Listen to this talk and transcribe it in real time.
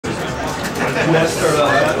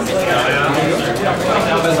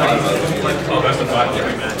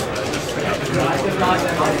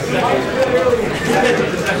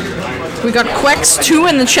We got Quex2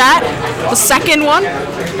 in the chat, the second one.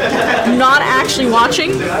 Not actually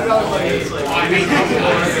watching.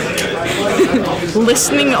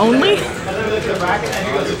 Listening only.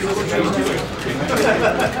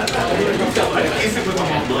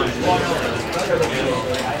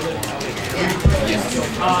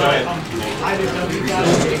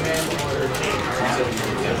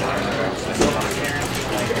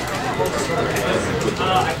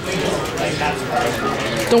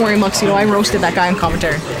 Don't worry, Muxio, I roasted that guy in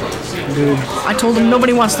commentary. Dude. I told him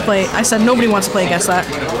nobody wants to play. I said nobody wants to play against that.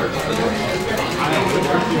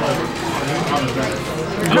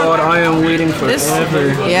 God, I am waiting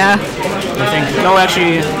forever. Yeah. I think. No,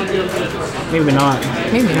 actually, maybe not.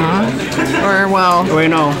 Maybe not. Or, well. Wait,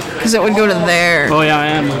 no. Because it would go to there. Oh, yeah, I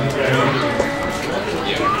am.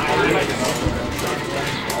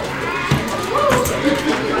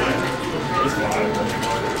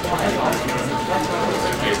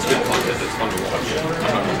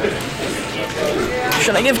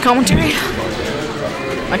 Should I give commentary?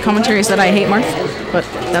 My commentary is that I hate Marth, but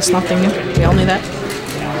that's nothing new. We all knew that.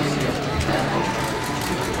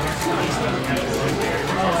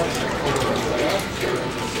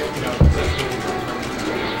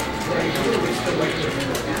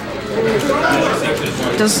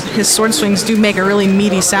 His sword swings do make a really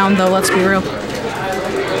meaty sound, though. Let's be real.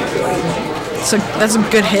 So that's a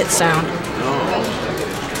good hit sound.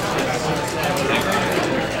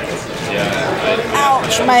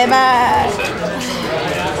 Ouch, my back.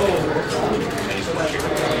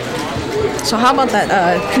 So how about that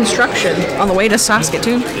construction on the way to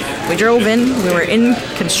Saskatoon? We drove in. We were in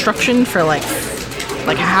construction for like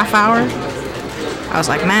a half hour. I was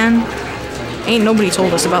like, man, ain't nobody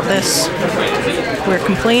told us about this. We were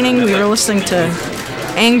complaining. We were listening to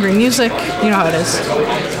angry music. You know how it is.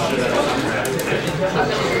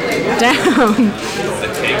 Damn.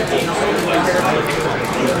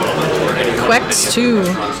 Quex2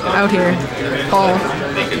 out here. Paul,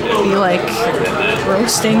 be like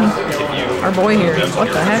roasting our boy here. What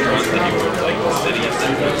the heck?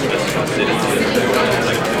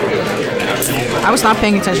 I was not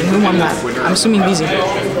paying attention. Who won that? I'm assuming Beezy.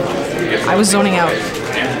 I was zoning out.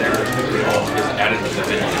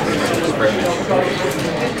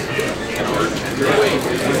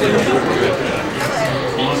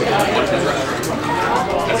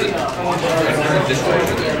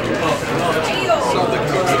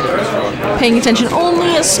 Paying attention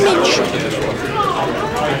only a smidge.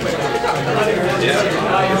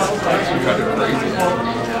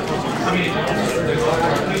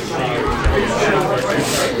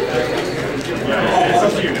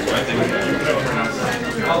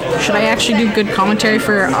 Should I actually do good commentary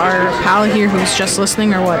for our pal here who's just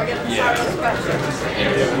listening, or what?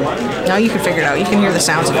 No, you can figure it out. You can hear the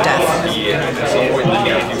sounds of death.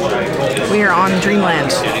 We are on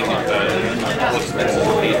Dreamland.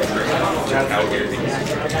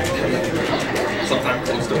 Sometimes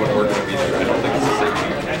close to what we're going to be there. I don't think it's the same.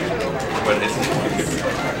 But it's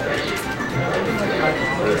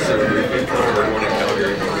we're going to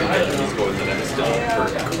Calgary. He's going to next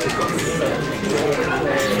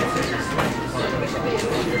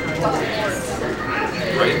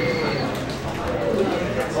right?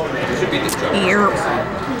 It should be this job. Here.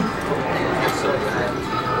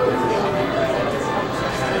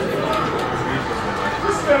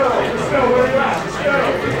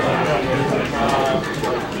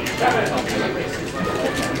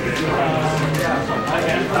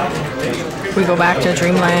 We go back to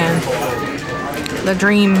Dreamland. The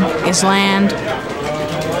dream is land.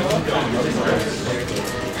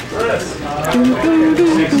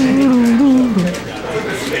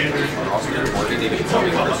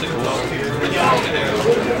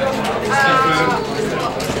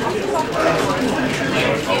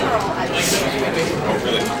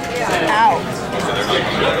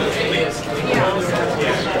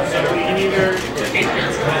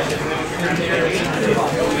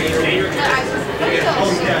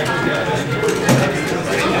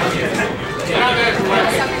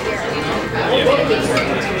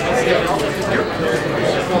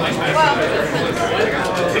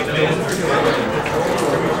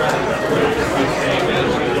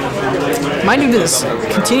 My dude is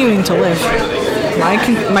continuing to live.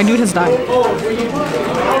 My dude has died.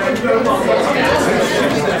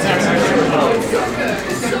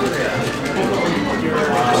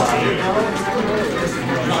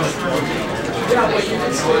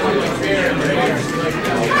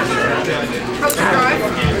 How's the drive?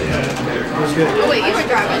 Oh wait, you were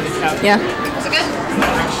driving? Yeah. Was it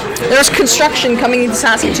good? There's construction coming into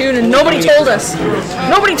Saskatoon and nobody told us.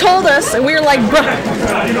 Nobody told us and we were like,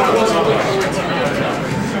 bruh.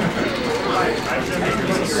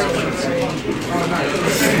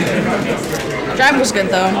 Drive was good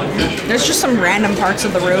though. There's just some random parts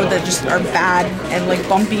of the road that just are bad and like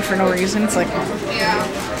bumpy for no reason. It's like, Yeah.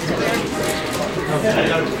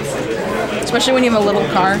 especially when you have a little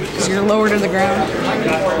car because you're lower to the ground.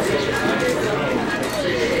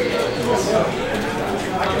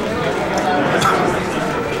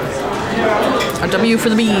 A W for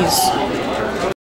the bees.